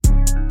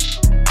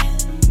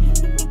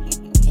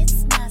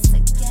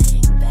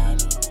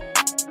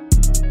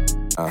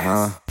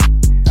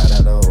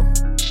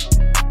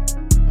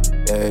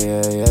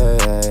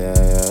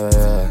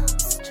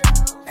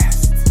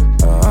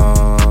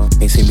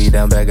Ain't see me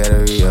down back at a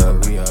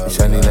re-up.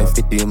 Bitch, I need like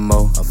 50 or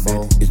more.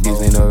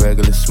 These ain't no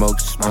regular smoke.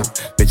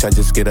 Bitch, I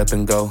just get up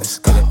and go.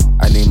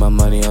 I need my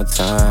money on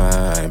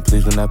time.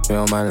 Please do not pay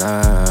on my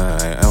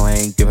line. Oh, I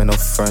ain't giving no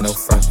front.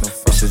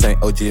 Bitches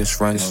ain't OG, it's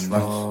fronts.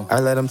 I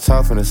let them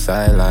talk from the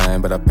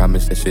sideline, but I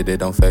promise that shit, it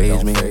don't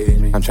faze me.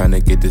 I'm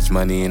tryna get this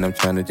money and I'm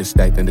tryna just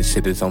stack and the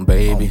shit is on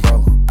baby.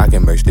 I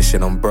can merch this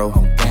shit on bro.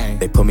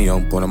 They put me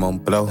on when I'm on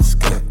blow.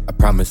 I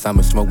promise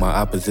I'ma smoke my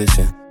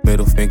opposition.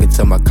 Middle finger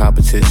to my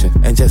competition.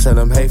 And just let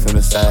them hate from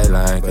the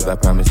sideline, cause I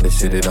promise that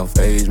shit, it don't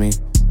faze me.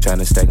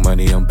 Tryna stack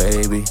money on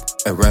baby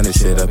and run this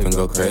shit up and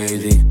go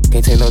crazy.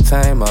 Can't take no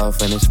time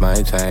off and it's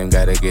my time.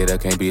 Gotta get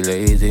up, can't be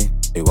lazy.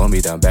 They want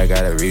me down back,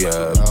 gotta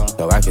re-up,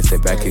 so I can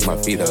sit back, kick my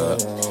feet up.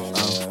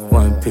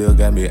 One pill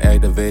got me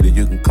activated.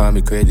 You can call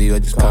me crazy or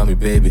just call me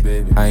baby.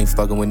 I ain't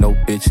fucking with no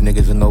bitch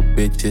niggas or no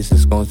bitches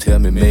that's gon' tell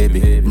me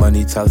maybe.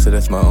 Money talk, so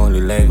that's my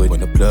only language.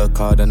 When the plug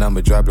called, then I'ma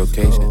drop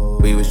location.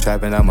 We was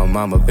trapping out my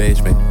mama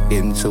basement.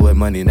 Getting to it,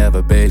 money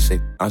never basic.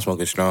 I'm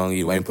smoking strong,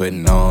 you ain't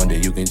putting on.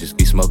 Then you can just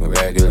be smoking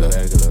regular.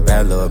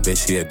 Bad little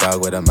bitch, she a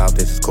dog with a mouth.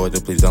 This is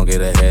cordial, please don't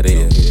get ahead of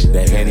you.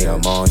 That Henny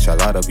I'm on,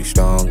 Charlotte be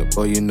strong.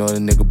 Boy, you know the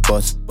nigga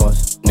bust.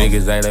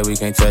 Niggas act like we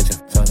can't touch him,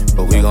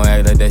 but we gon'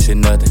 act like that shit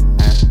nothing.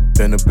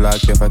 Spin the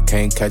block if I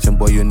can't catch him,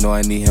 boy, you know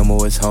I need him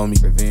or his homie.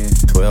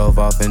 12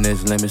 off in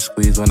this lemon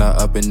squeeze, when I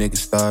up and niggas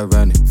start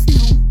running.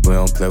 We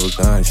don't play with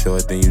guns,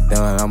 short then you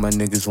done, all my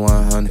niggas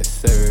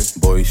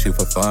 100. Boy, you shoot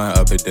for fun,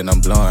 up it then I'm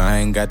blowing, I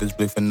ain't got this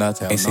blick for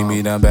nothing. Ain't see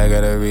me down back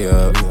at a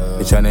re-up,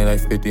 bitch I need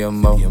like 50 or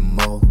more.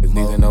 Cause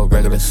these ain't no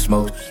regular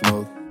smoke.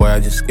 Boy, I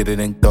just get it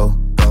and go.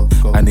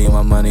 I need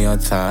my money on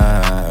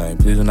time.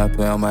 Please do not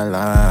play on my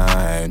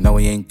line. No,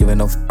 we ain't giving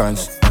no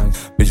fronts.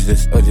 Bitch,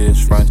 this OG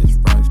is front.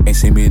 Ain't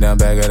see me down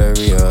back at a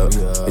re-up.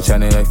 Bitch, I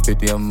need like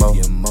 50 or more.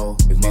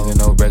 Cause these ain't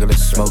no regular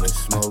smoke.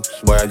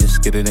 Boy, I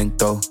just get it and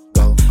go.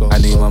 I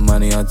need my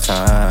money on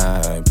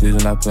time. Please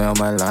do not play on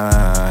my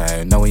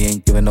line. No, we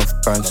ain't giving no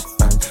fronts.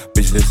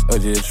 Bitch, this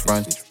OG is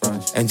front.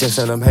 And just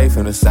let them hate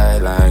from the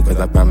sideline, cause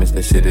I promise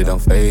that shit, it don't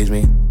faze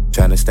me.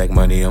 Tryna stack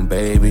money on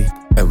baby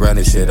and run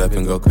this shit up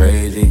and go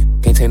crazy.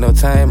 Can't take no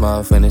time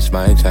off and it's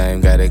my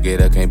time. Gotta get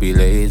up, can't be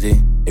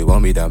lazy. They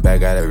want me down back,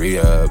 gotta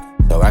re-up,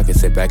 so I can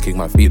sit back, kick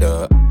my feet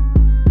up.